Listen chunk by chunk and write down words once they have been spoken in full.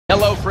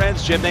Hello,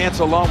 friends. Jim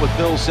Nance along with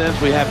Phil Simms.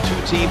 We have two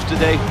teams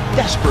today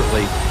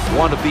desperately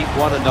want to beat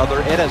one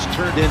another. It has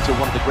turned into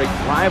one of the great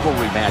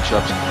rivalry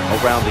matchups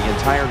around the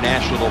entire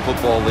National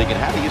Football League. And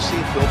how do you see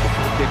it, Phil,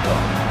 before kickoff?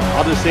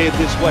 I'll just say it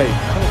this way.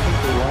 I don't think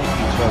they like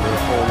each other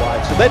a whole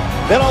lot. So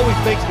that always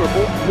makes for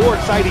more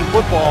exciting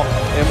football,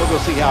 and we're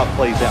going to see how it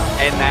plays out.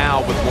 And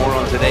now, with more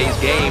on today's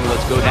game,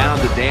 let's go down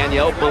to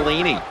Danielle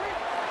Bellini.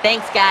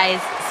 Thanks,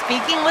 guys.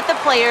 Speaking with the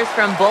players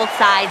from both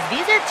sides,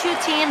 these are two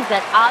teams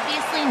that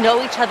obviously know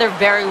each other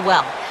very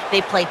well.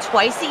 They play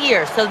twice a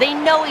year, so they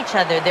know each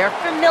other. They're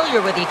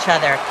familiar with each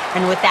other.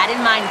 And with that in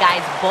mind,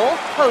 guys, both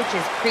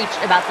coaches preach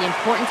about the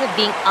importance of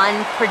being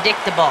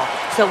unpredictable.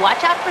 So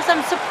watch out for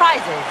some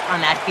surprises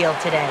on that field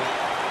today.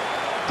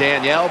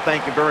 Danielle,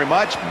 thank you very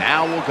much.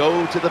 Now we'll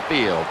go to the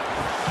field.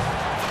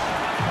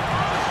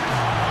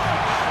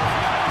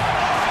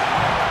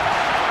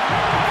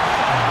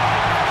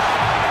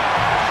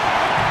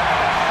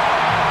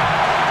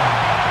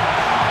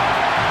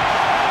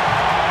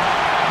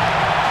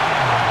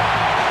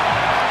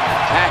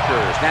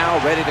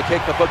 Now ready to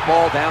kick the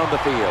football down the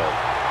field.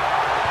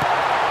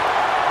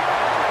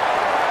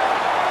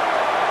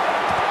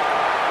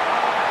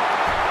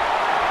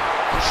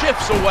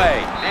 Shifts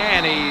away,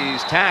 and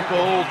he's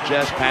tackled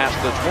just past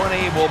the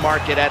 20. We'll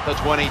mark it at the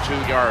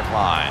 22-yard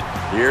line.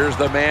 Here's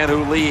the man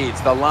who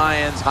leads the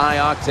Lions'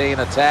 high-octane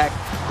attack,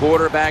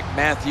 quarterback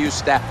Matthew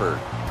Stafford.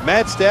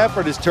 Matt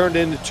Stafford has turned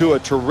into a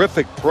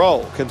terrific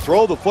pro. Can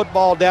throw the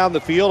football down the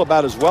field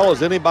about as well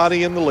as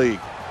anybody in the league.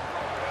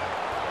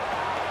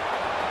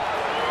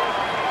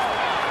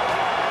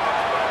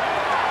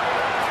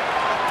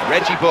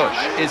 Reggie Bush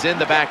is in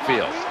the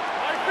backfield.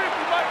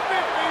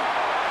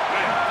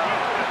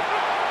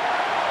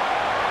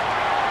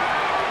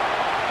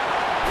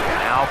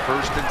 Now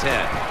 1st and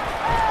 10.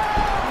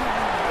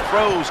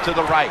 Throws to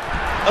the right.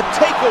 A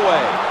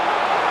takeaway.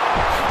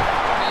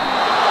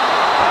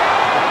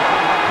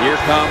 Here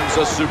comes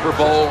a Super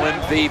Bowl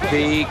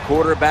MVP,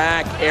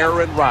 quarterback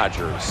Aaron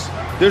Rodgers.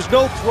 There's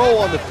no throw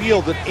on the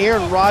field that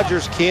Aaron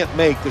Rodgers can't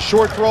make. The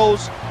short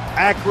throws,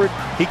 accurate.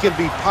 He can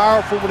be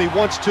powerful when he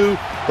wants to.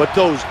 But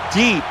those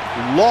deep,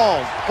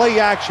 long,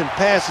 play-action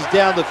passes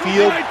down the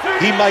field,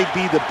 he might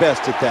be the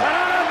best at that.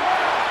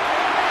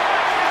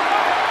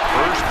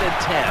 1st and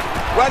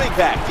 10. Running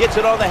back gets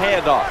it on the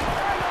handoff.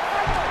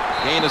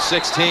 Gain of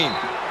 16.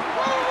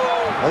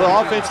 Well, the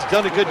offense has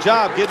done a good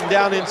job getting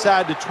down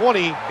inside the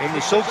 20 in the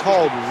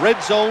so-called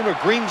red zone or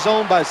green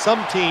zone by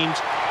some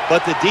teams.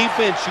 But the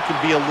defense, you can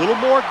be a little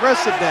more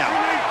aggressive now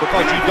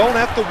because you don't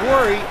have to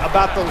worry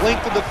about the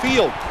length of the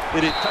field.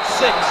 It is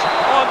 6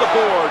 on the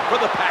board for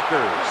the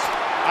Packers.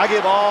 I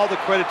give all the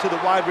credit to the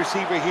wide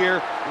receiver here.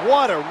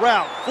 What a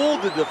route.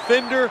 Fooled the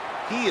defender.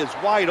 He is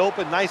wide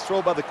open. Nice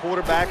throw by the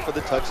quarterback for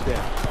the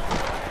touchdown.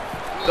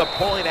 The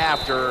point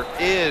after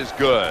is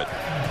good.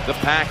 The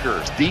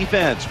Packers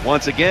defense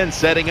once again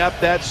setting up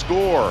that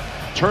score.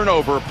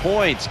 Turnover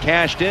points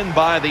cashed in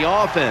by the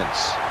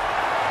offense.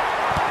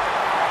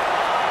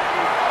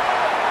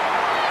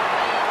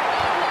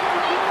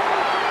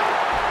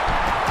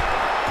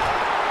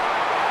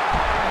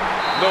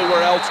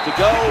 Nowhere else to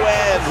go,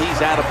 and he's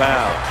out of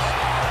bounds.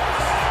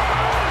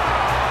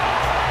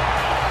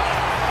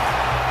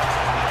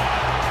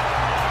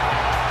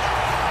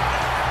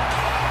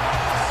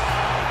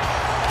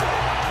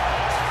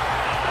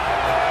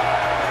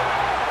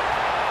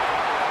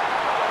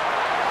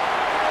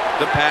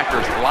 The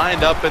Packers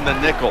lined up in the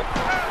nickel.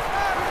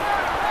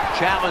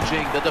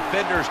 Challenging the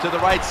defenders to the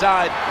right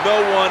side. No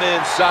one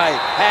in sight.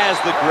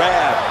 Has the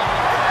grab.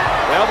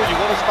 Well, when you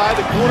want to spy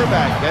the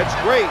quarterback, that's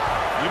great.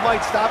 You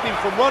might stop him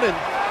from running,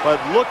 but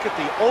look at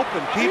the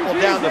open people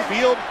down the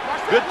field.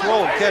 Good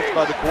throw and catch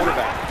by the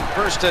quarterback.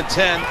 1st and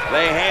 10.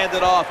 They hand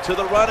it off to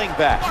the running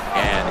back,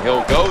 and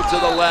he'll go to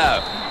the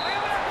left.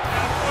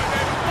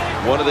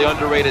 One of the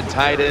underrated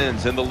tight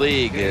ends in the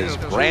league is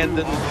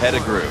Brandon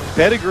Pettigrew.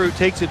 Pettigrew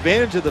takes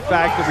advantage of the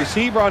fact the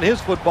receiver on his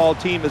football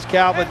team is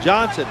Calvin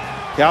Johnson.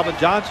 Calvin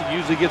Johnson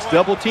usually gets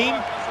double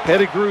teamed.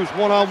 Pettigrew's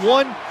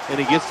one-on-one, and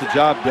he gets the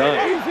job done.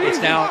 It's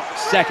now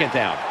 2nd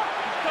down.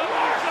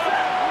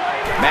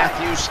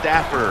 Matthew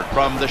Stafford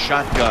from the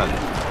shotgun.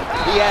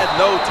 He had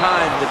no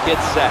time to get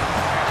set.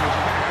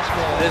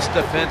 This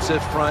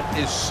defensive front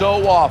is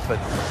so often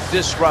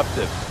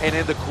disruptive and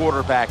in the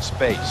quarterback's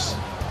space.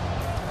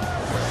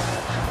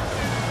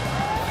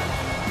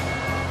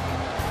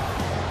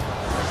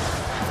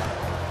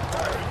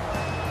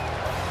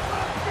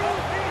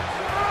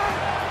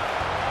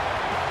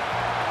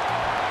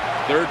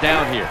 Third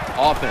down here.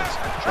 Offense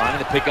trying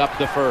to pick up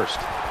the first.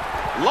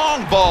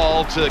 Long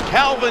ball to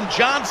Calvin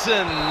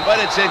Johnson, but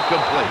it's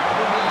incomplete.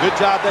 Good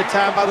job that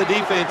time by the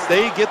defense.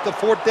 They get the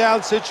 4th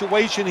down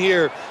situation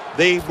here.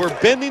 They were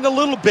bending a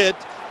little bit,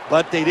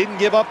 but they didn't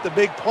give up the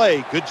big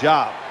play. Good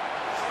job.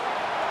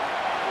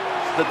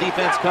 The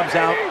defense comes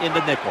out in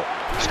the nickel.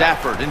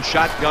 Stafford in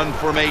shotgun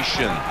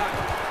formation.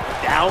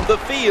 Down the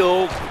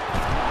field.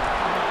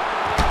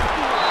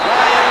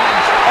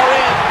 Lions are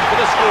in for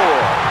the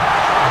score.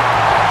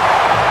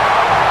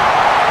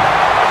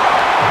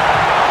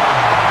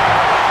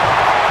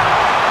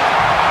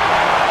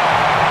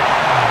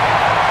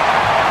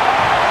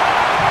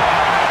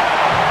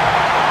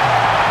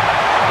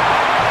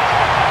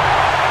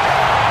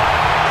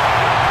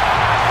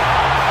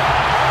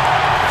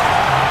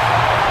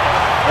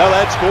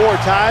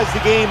 ties the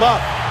game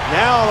up.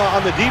 Now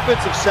on the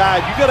defensive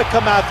side, you got to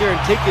come out there and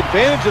take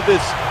advantage of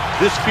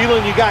this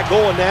feeling you got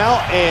going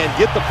now and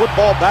get the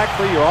football back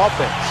for your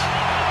offense.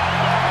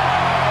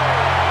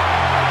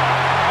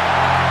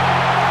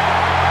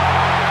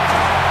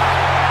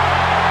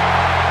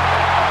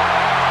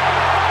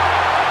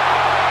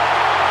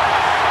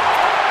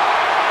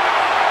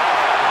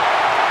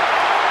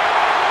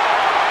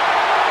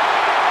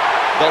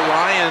 The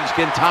Lions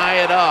can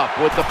tie it up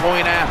with the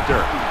point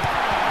after.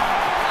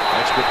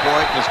 Extra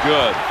point was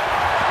good.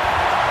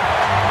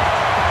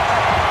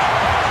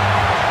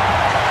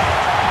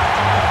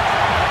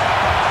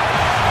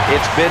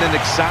 It's been an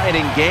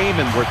exciting game,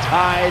 and we're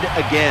tied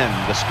again.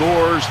 The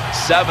score's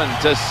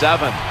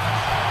 7-7.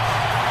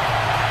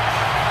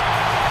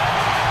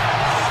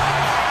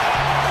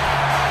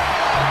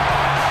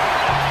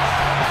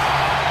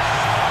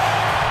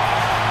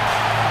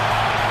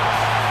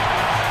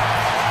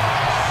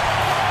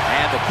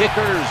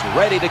 Kicker's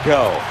ready to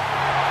go.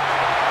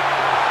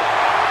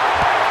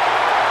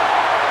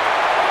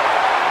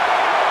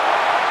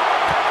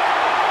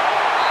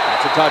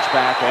 That's a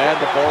touchback, and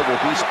the ball will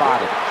be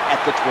spotted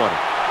at the 20.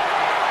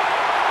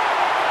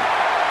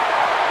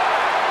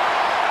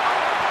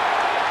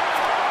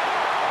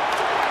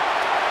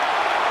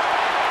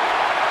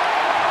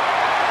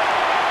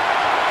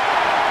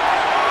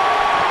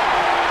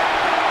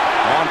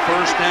 On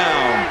first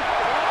down.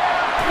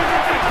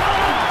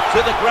 To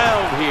the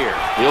ground here.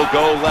 He'll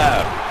go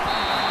left.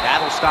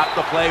 That'll stop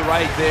the play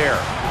right there.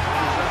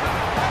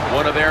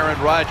 One of Aaron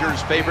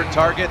Rodgers' favorite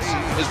targets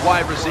is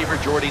wide receiver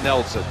Jordy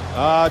Nelson.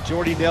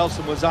 Jordy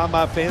Nelson was on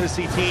my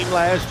fantasy team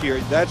last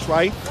year. That's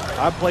right.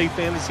 I play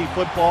fantasy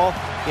football,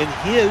 and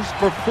his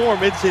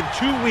performance in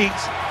 2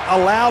 weeks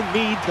allowed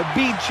me to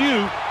beat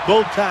you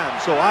both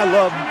times. So I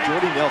love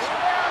Jordy Nelson.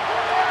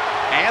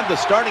 And the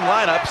starting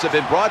lineups have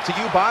been brought to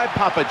you by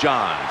Papa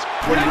John's,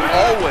 where you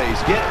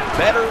always get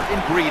better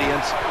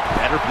ingredients,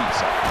 better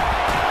pizza.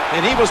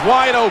 And he was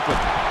wide open.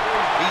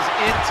 He's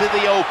into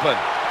the open.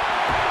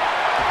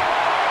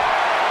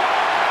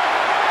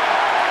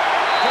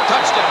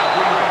 Touchdown.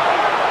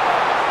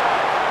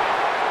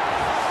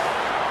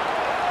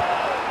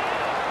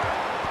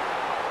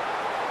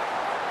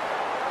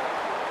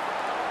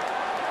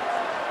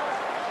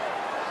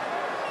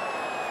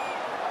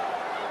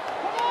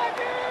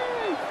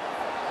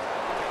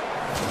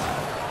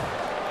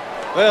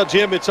 Well,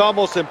 Jim, it's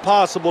almost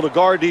impossible to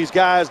guard these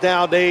guys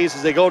nowadays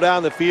as they go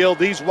down the field.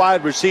 These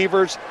wide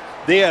receivers,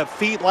 they have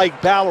feet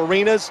like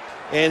ballerinas,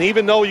 and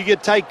even though you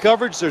get tight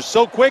coverage, they're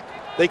so quick,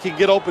 they can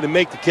get open and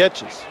make the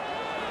catches.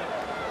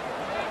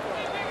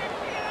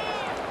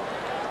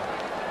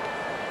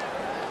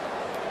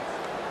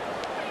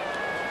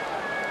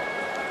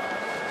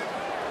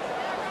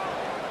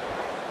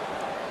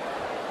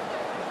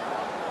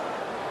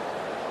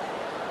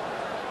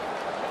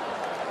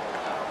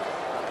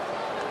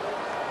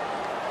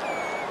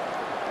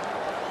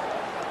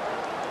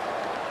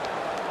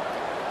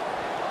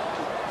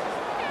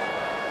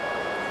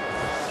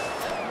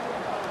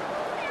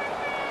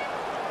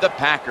 The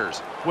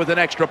Packers with an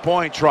extra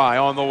point try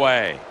on the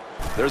way.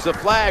 There's a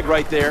flag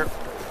right there.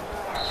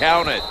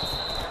 Count it.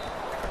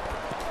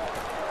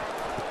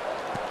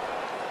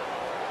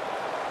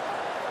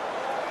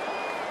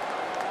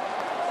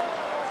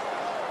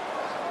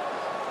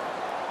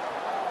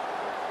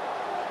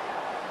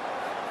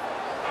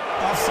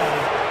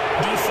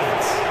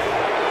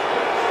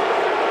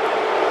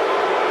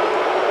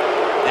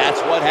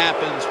 That's what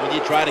happens when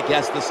you try to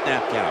guess the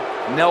snap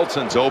count.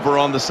 Nelson's over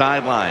on the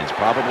sidelines,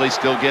 probably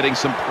still getting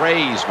some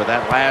praise for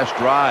that last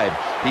drive.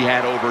 He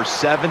had over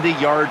 70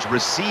 yards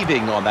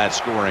receiving on that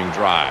scoring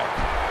drive.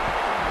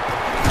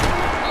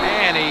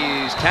 And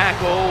he's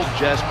tackled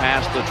just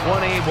past the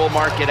 20. We'll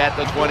mark it at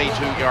the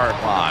 22-yard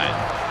line.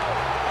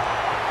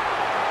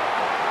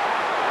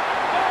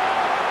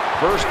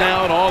 First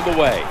down on the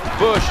way.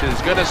 Bush is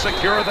going to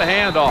secure the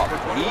handoff.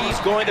 He's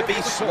going to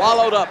be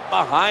swallowed up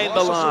behind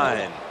the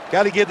line.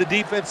 Got to give the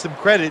defense some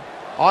credit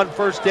on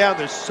first down.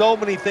 There's so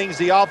many things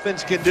the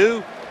offense can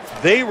do.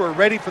 They were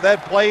ready for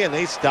that play, and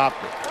they stopped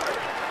it.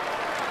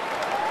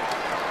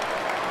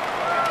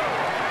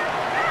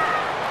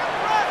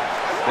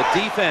 The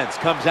defense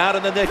comes out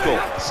in the nickel.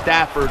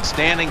 Stafford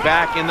standing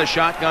back in the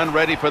shotgun,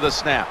 ready for the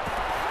snap.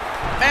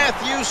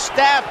 Matthew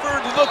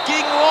Stafford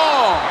looking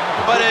long,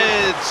 but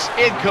it's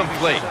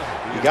incomplete.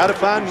 You got to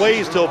find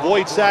ways to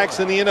avoid sacks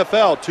in the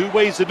NFL. Two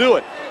ways to do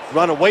it.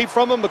 Run away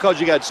from them because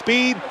you got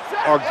speed,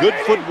 or good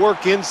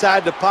footwork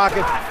inside the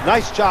pocket.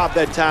 Nice job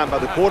that time by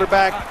the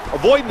quarterback,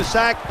 avoiding the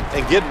sack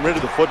and getting rid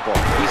of the football.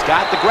 He's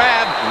got the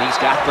grab, and he's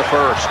got the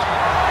first.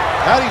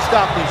 How do you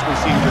stop these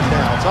receivers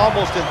now? It's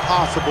almost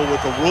impossible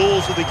with the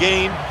rules of the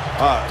game.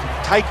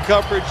 Tight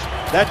coverage.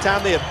 That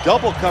time they have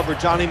double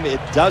coverage on him.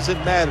 It doesn't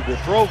matter. The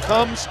throw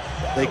comes,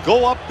 they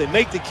go up, they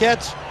make the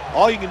catch.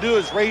 All you can do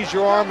is raise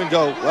your arm and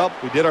go, well,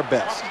 we did our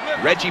best.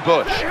 Reggie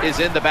Bush is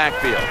in the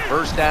backfield.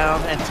 First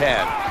down and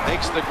 10.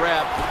 Makes the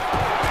grab.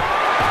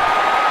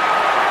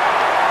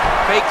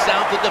 Fakes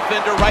out the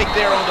defender right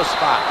there on the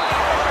spot.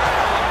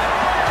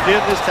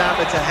 Again, this time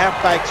it's a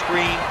halfback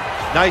screen.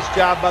 Nice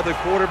job by the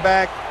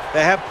quarterback.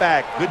 The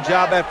halfback, good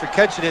job after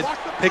catching it,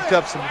 picked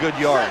up some good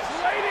yards.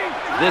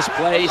 This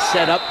play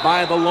set up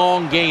by the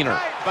long gainer.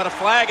 But a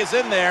flag is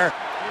in there.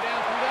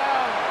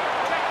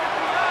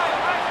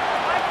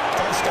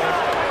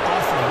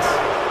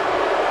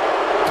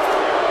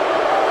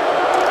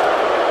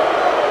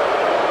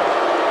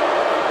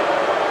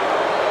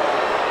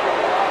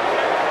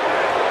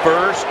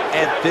 First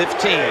and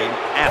 15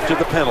 after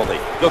the penalty.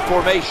 The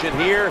formation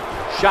here,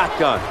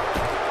 shotgun.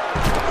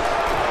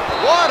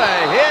 What a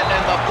hit,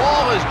 and the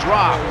ball is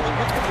dropped.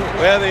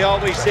 Well, they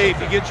always say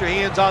if you get your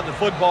hands on the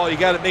football, you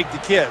got to make the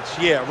catch.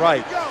 Yeah,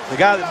 right. The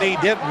guy that made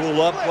that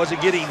rule up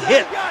wasn't getting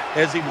hit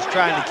as he was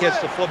trying to catch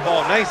the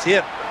football. Nice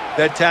hit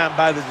that time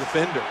by the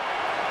defender.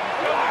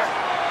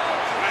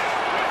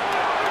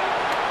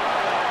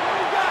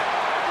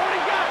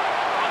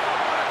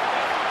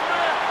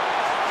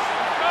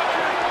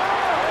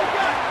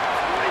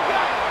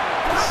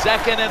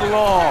 Second and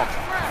long.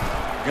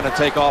 Going to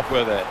take off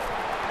with it.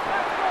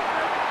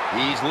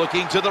 He's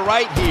looking to the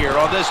right here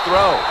on this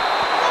throw.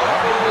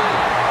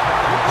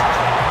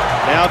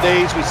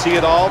 Nowadays, we see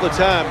it all the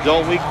time,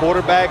 don't we?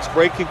 Quarterbacks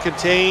break and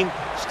contain,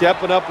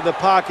 stepping up in the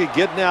pocket,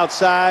 getting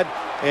outside,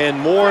 and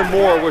more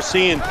we're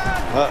seeing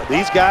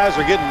these guys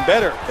are getting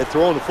better at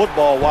throwing the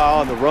football while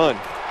on the run.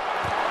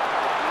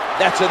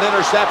 That's an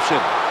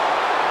interception.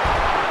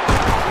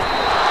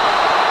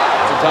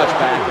 It's a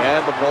touchback,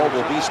 and the ball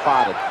will be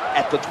spotted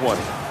at the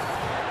 20.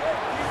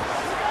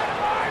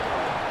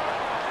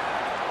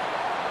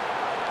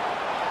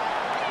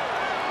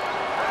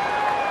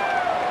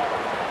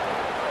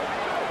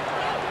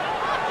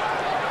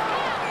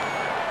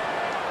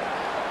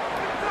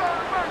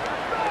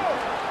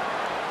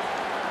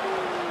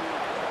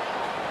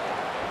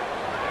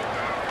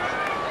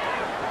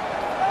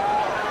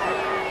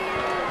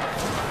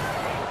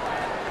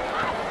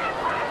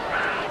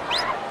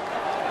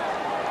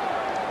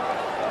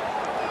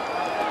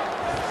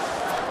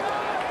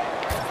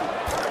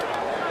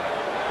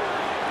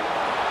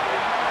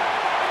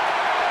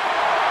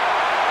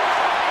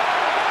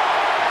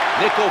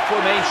 Nickel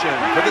formation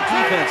for the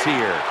defense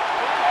here.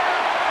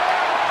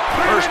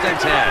 First and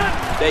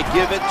 10. They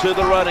give it to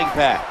the running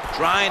back,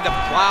 trying to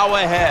plow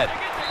ahead.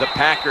 The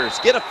Packers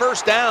get a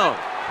first down.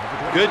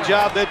 Good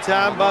job that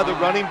time by the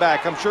running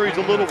back. I'm sure he's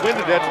a little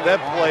winded after that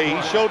play.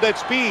 He showed that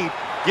speed,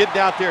 getting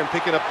out there and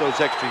picking up those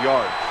extra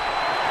yards.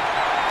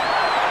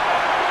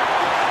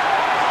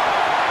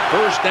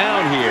 First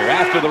down here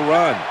after the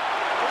run.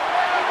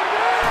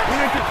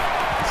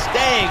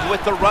 Staying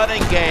with the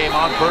running game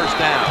on first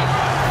down.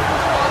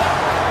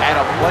 And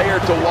a player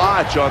to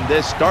watch on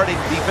this starting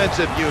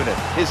defensive unit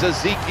is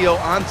Ezekiel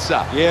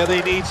Ansah. Yeah,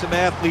 they need some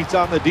athletes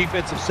on the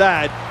defensive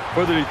side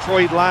for the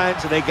Detroit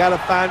Lions, and they got to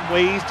find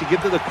ways to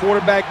get to the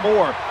quarterback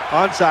more.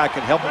 Ansah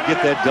can help them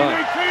get that done.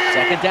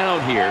 Second down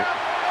here.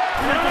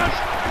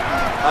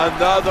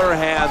 Another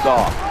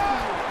handoff.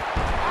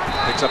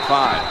 Picks up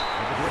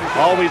 5.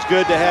 Always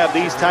good to have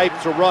these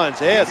types of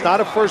runs. Yeah, it's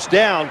not a first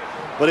down,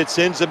 but it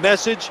sends a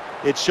message.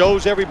 It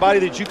shows everybody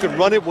that you can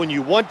run it when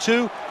you want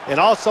to, and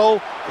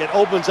also it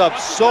opens up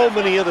so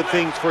many other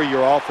things for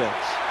your offense.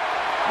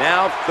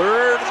 Now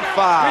 3rd and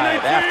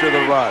 5 after the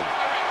run.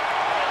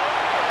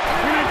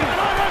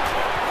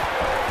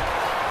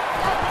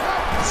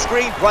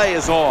 Screen play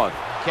is on.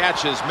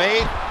 Catch is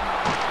made.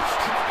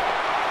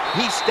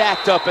 He's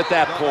stacked up at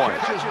that point.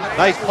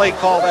 Nice play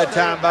call that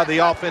time by the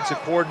offensive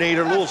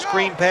coordinator. A little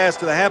screen pass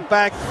to the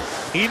halfback.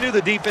 He knew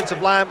the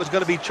defensive line was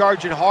going to be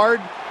charging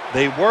hard.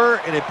 They were,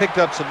 and it picked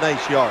up some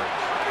nice yards.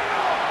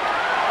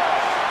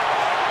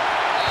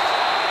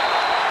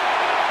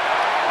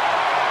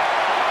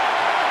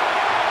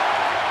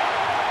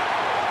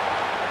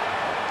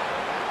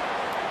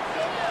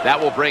 That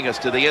will bring us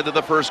to the end of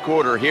the first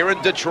quarter here in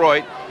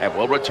Detroit, and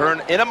we'll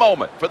return in a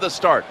moment for the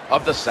start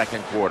of the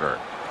second quarter.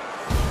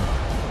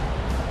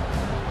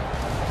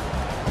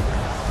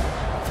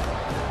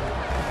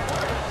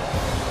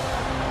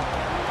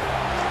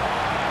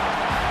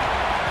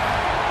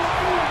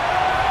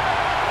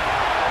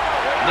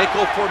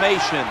 Nickel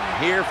formation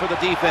here for the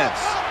defense.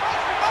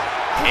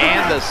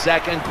 And the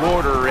second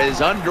quarter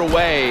is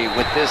underway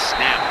with this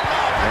snap.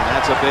 And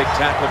that's a big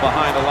tackle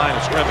behind the line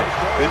of scrimmage.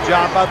 Good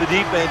job by the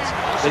defense.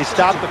 They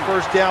stopped the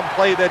first down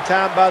play that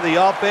time by the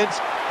offense,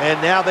 and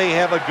now they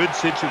have a good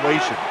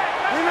situation.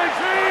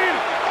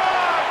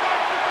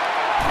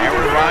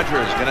 Aaron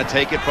Rodgers going to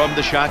take it from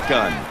the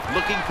shotgun.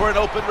 Looking for an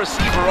open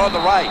receiver on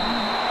the right.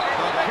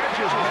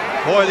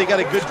 Boy, they got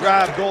a good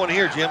drive going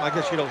here, Jim. I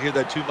guess you don't hear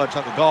that too much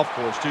on the golf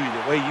course, do you?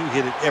 The way you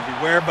hit it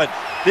everywhere. But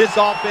this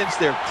offense,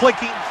 they're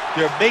clicking.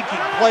 They're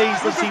making plays.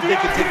 Let's see if they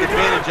can take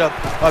advantage of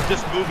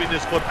just moving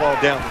this football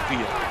down the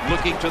field.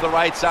 Looking to the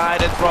right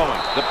side and throwing.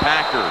 The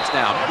Packers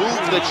now move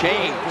the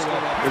chains.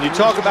 When you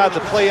talk about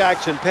the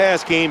play-action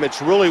pass game,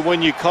 it's really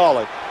when you call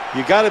it.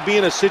 You got to be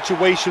in a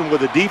situation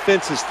where the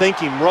defense is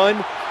thinking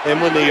run,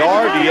 and when they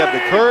are, do you have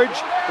the courage,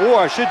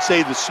 or I should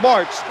say the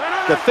smarts,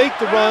 to fake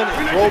the run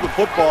and throw the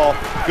football.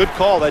 Good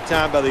call that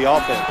time by the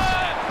offense.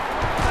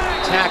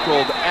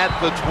 tackled at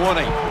the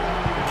 20.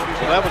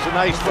 So that was a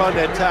nice run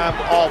that time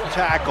off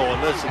tackle. And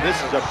listen, this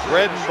is a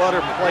bread and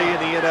butter play in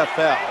the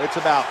NFL. It's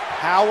about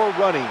power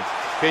running.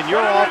 Can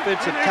your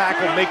offensive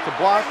tackle make the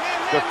block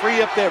to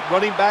free up that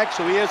running back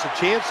so he has a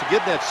chance to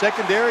get in that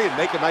secondary and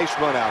make a nice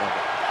run out of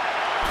it?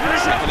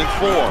 2nd and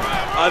 4.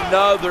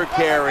 Another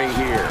carry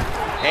here.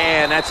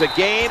 And that's a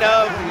gain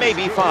of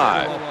maybe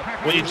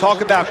 5. When you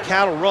talk about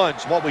counter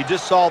runs, what we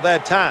just saw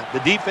that time,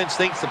 the defense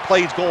thinks the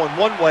play's going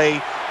one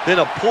way, then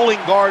a pulling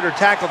guard or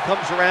tackle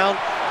comes around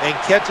and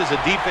catches a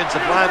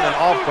defensive lineman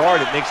off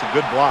guard. It makes a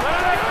good block.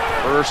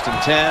 1st and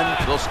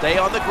 10. They'll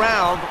stay on the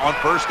ground on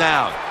 1st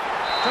down.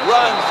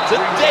 Runs to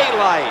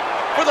daylight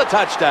for the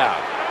touchdown.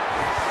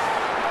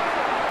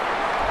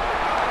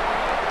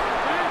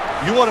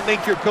 You want to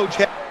make your coach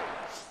happy.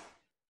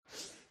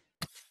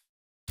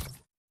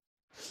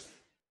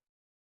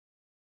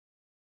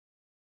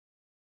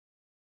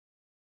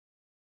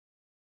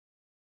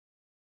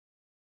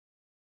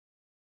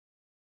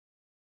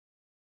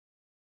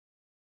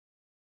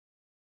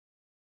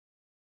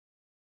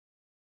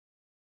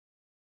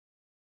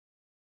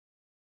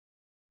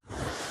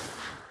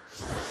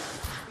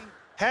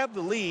 Have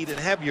the lead and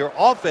have your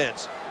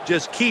offense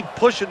just keep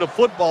pushing the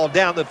football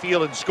down the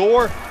field and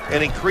score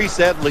and increase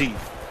that lead.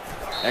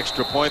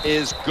 Extra point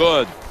is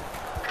good.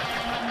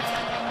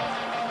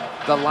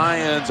 The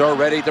Lions are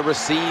ready to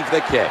receive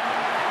the kick.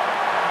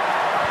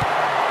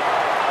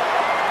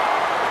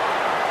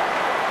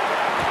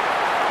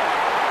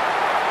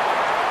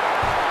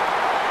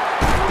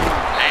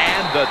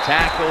 And the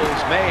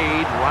tackle's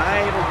made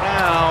right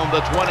around the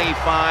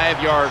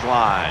 25-yard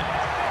line.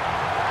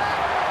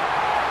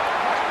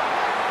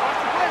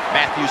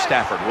 Matthew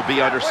Stafford will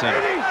be under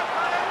center.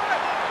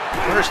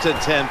 1st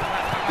and 10.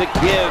 The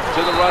give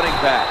to the running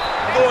back.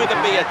 Going to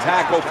be a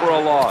tackle for a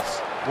loss.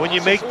 When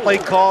you make play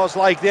calls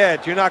like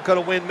that, you're not going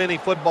to win many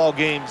football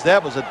games.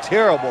 That was a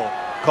terrible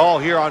call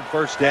here on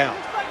 1st down.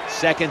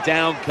 2nd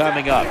down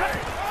coming up.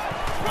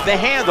 The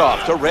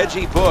handoff to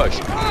Reggie Bush.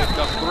 You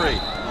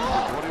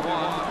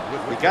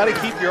got to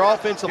keep your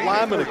offensive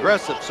lineman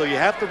aggressive, so you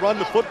have to run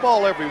the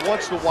football every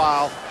once in a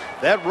while.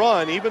 That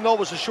run, even though it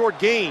was a short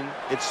gain,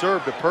 it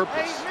served a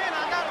purpose.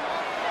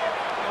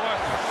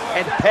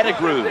 And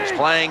Pettigrew's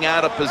playing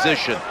out of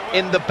position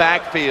in the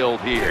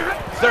backfield here.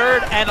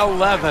 3rd and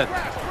 11.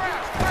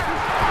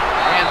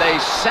 And they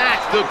sack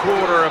the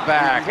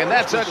quarterback, and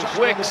that's a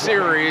quick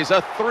series,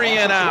 a 3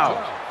 and out.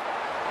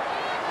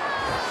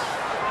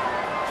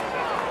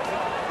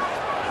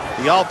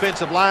 The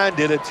offensive line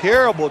did a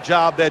terrible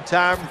job that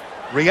time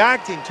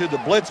reacting to the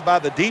blitz by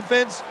the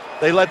defense.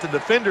 They let the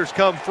defenders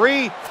come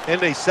free, and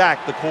they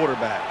sacked the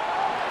quarterback.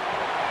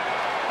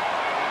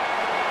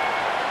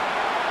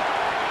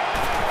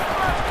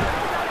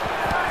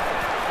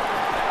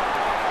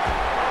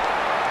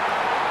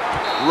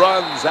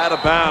 Runs out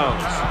of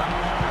bounds.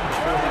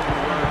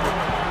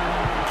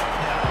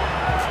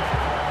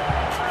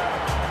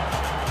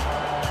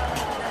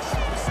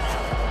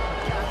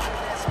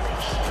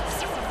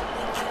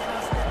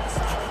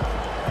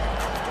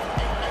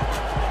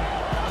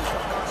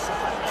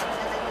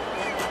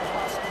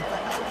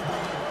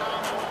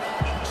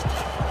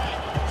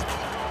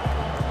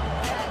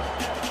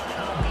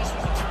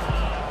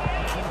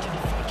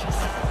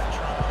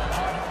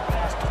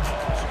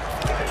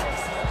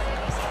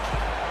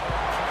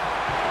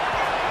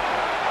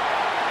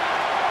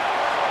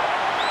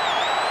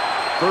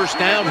 First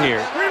down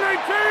here,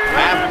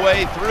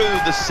 halfway through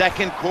the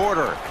 2nd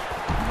quarter,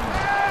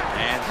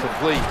 and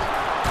complete.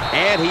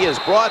 And he is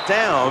brought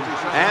down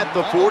at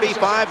the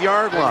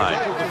 45-yard line.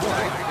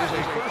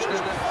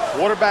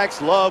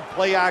 Quarterbacks love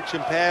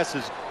play-action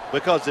passes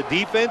because the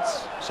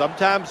defense,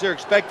 sometimes they're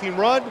expecting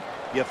run.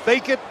 You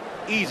fake it,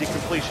 easy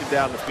completion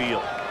down the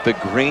field. The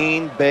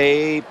Green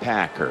Bay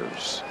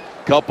Packers,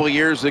 a couple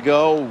years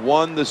ago,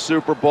 won the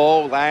Super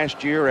Bowl.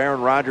 Last year,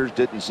 Aaron Rodgers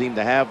didn't seem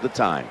to have the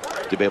time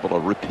to be able to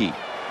repeat.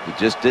 He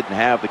just didn't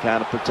have the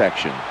kind of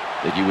protection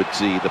that you would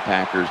see the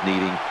Packers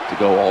needing to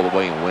go all the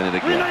way and win it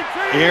again.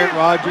 Aaron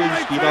Rodgers,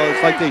 you know,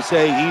 it's like they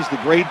say, he's the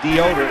great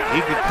deodorant.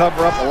 He can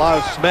cover up a lot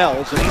of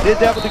smells, and he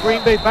did that with the Green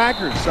Bay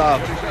Packers.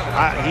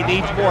 He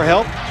needs more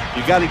help.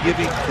 You got to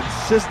give him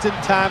consistent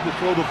time to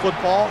throw the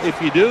football. If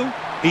you do,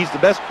 he's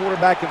the best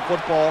quarterback in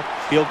football.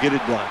 He'll get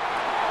it done.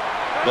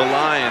 The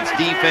Lions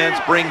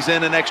defense brings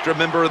in an extra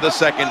member of the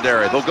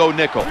secondary. They'll go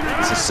nickel.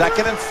 It's a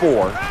 2nd and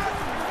 4.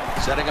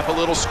 Setting up a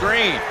little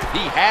screen.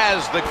 He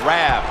has the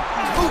grab.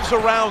 Moves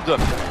around him.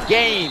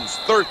 Gains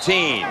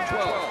 13.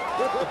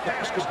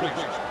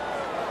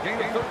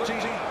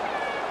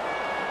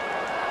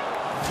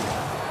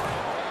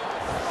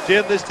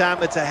 Jim, this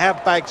time it's a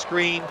halfback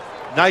screen.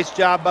 Nice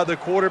job by the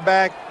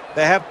quarterback.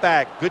 The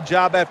halfback, good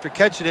job after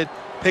catching it.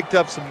 Picked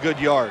up some good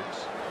yards.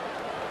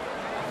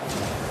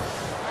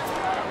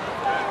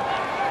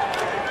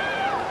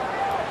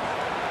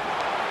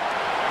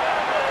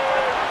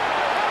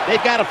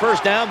 They've got a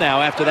first down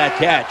now after that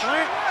catch.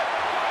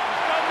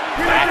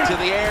 Back to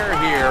the air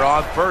here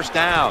on 1st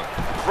down.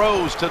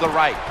 Throws to the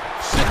right.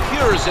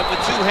 Secures it with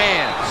 2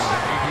 hands.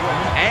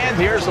 And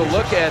here's a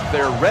look at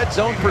their red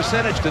zone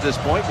percentage to this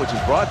point, which is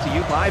brought to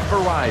you by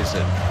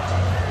Verizon.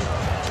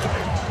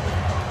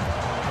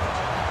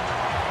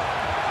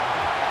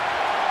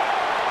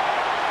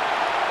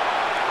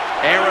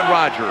 Aaron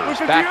Rodgers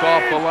back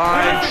off the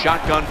line,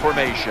 shotgun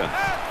formation.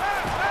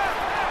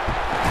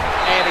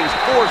 And he's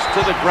forced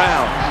to the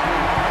ground.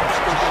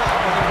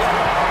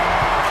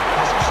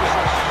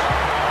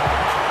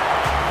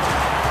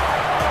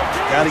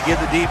 Got to give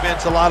the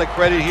defense a lot of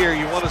credit here.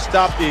 You want to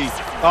stop the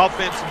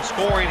offense from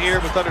scoring here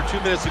with under 2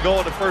 minutes to go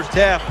in the first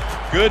half.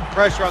 Good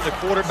pressure on the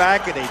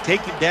quarterback, and they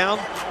take him down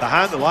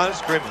behind the line of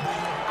scrimmage.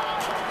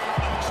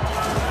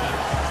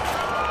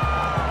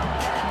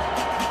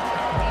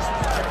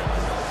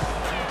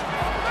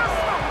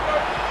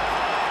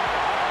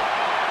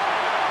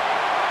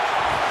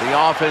 The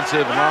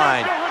offensive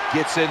line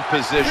gets in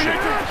position.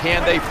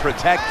 Can they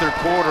protect their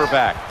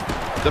quarterback?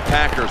 The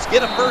Packers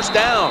get a first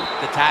down.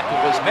 The tackle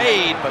was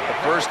made, but the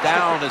first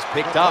down is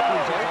picked up.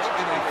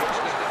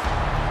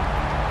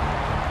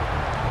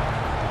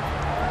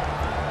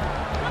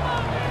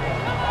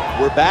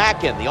 We're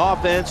back, and the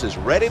offense is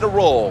ready to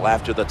roll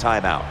after the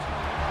timeout.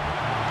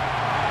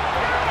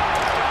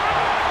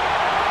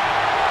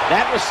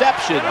 That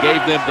reception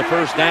gave them the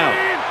first down.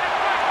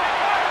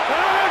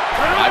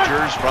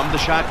 Rodgers from the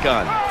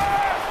shotgun.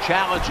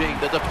 Challenging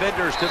the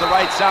defenders to the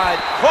right side.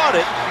 Caught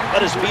it,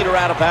 but his feet are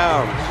out of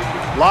bounds.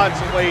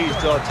 Lots of ways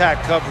to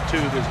attack cover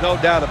two. There's no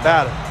doubt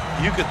about it.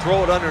 You can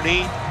throw it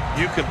underneath.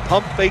 You can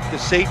pump fake the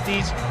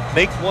safeties,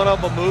 make one of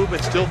them move,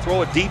 and still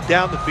throw it deep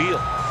down the field.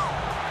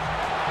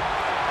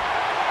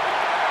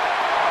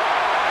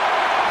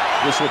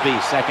 This will be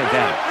second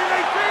down.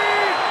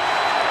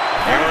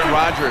 Aaron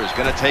Rodgers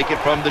going to take it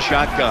from the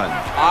shotgun.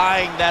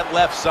 Eyeing that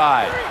left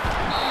side.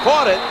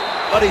 Caught it,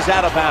 but he's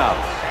out of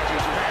bounds.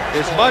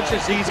 As much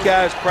as these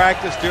guys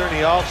practice during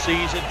the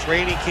offseason,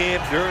 training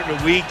camp, during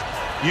the week,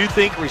 you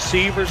think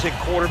receivers and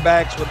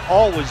quarterbacks would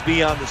always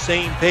be on the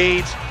same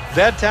page.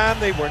 That time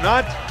they were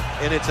not,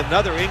 and it's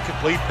another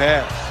incomplete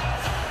pass.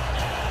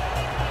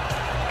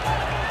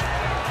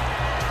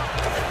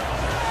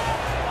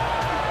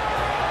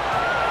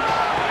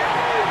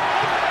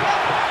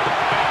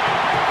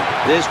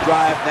 This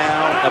drive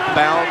now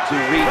about to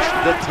reach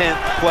the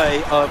 10th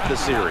play of the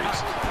series.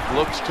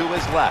 Looks to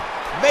his left,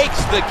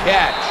 makes the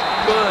catch.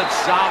 Good,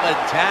 solid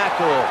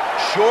tackle,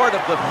 short of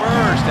the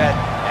first, and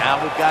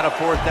now we've got a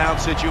fourth down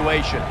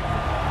situation.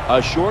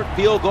 A short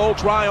field goal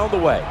try on the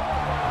way.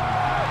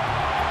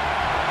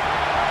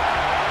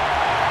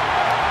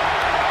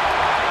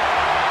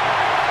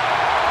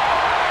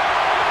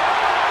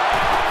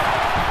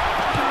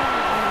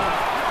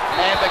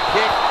 And the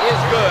kick is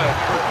good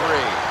for 3.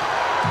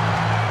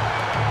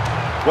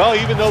 Well,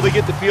 even though they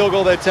get the field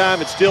goal that time,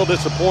 it's still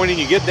disappointing.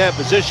 You get in that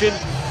position,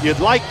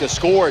 you'd like to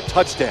score a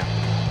touchdown.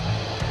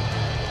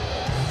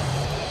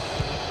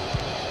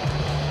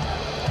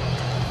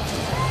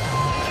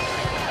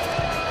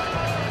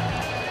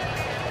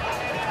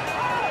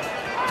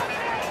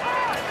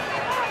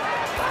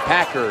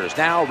 Packers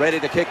now ready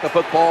to kick the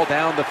football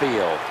down the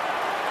field.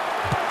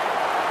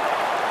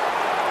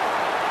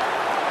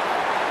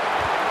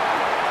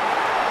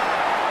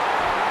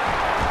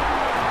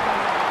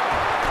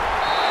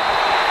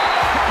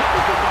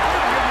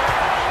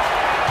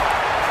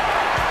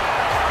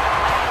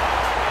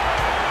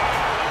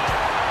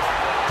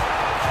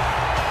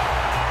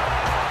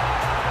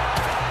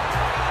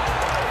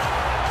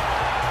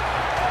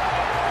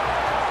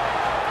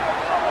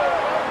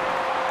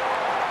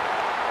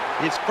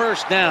 It's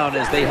first down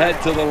as they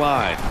head to the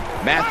line.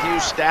 Matthew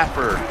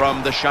Stafford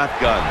from the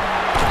shotgun.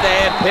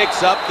 And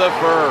picks up the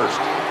first.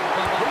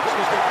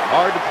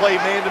 Hard to play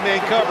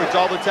man-to-man coverage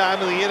all the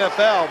time in the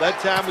NFL.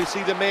 That time we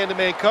see the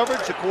man-to-man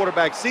coverage. The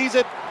quarterback sees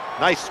it.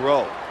 Nice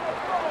throw.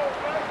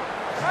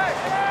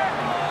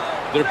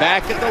 They're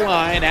back at the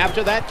line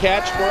after that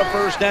catch for a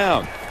first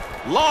down.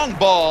 Long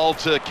ball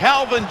to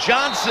Calvin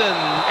Johnson,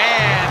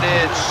 and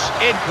it's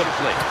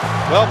incomplete.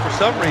 Well, for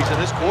some reason,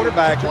 this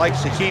quarterback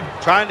likes to keep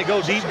trying to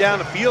go deep down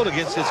the field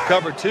against this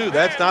cover two.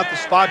 That's not the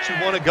spot you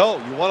want to go.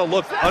 You want to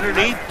look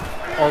underneath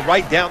or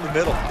right down the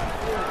middle.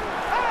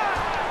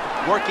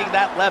 Working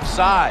that left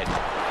side.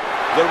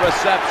 The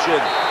reception,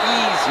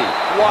 easy,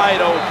 wide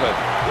open.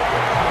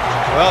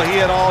 Well, he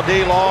had all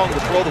day long to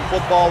throw the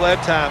football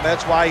that time.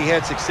 That's why he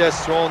had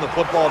success throwing the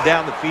football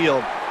down the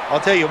field. I'll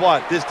tell you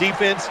what, this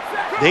defense,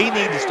 they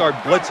need to start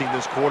blitzing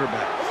this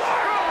quarterback.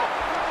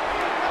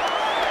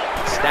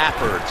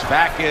 Stafford's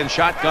back in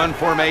shotgun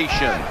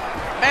formation.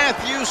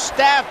 Matthew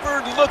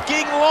Stafford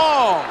looking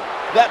long.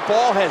 That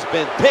ball has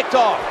been picked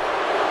off.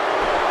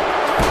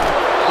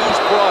 He's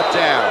brought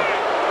down.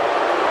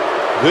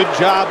 Good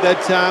job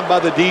that time by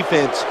the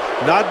defense.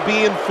 Not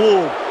being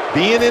fooled,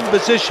 being in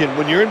position.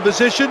 When you're in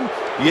position,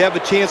 you have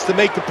a chance to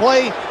make the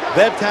play.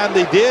 That time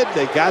they did,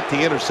 they got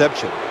the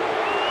interception.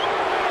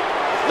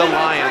 The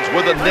Lions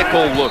with a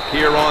nickel look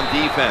here on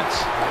defense.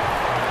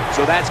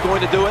 So that's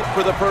going to do it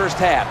for the first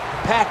half.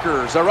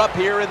 Packers are up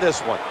here in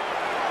this one.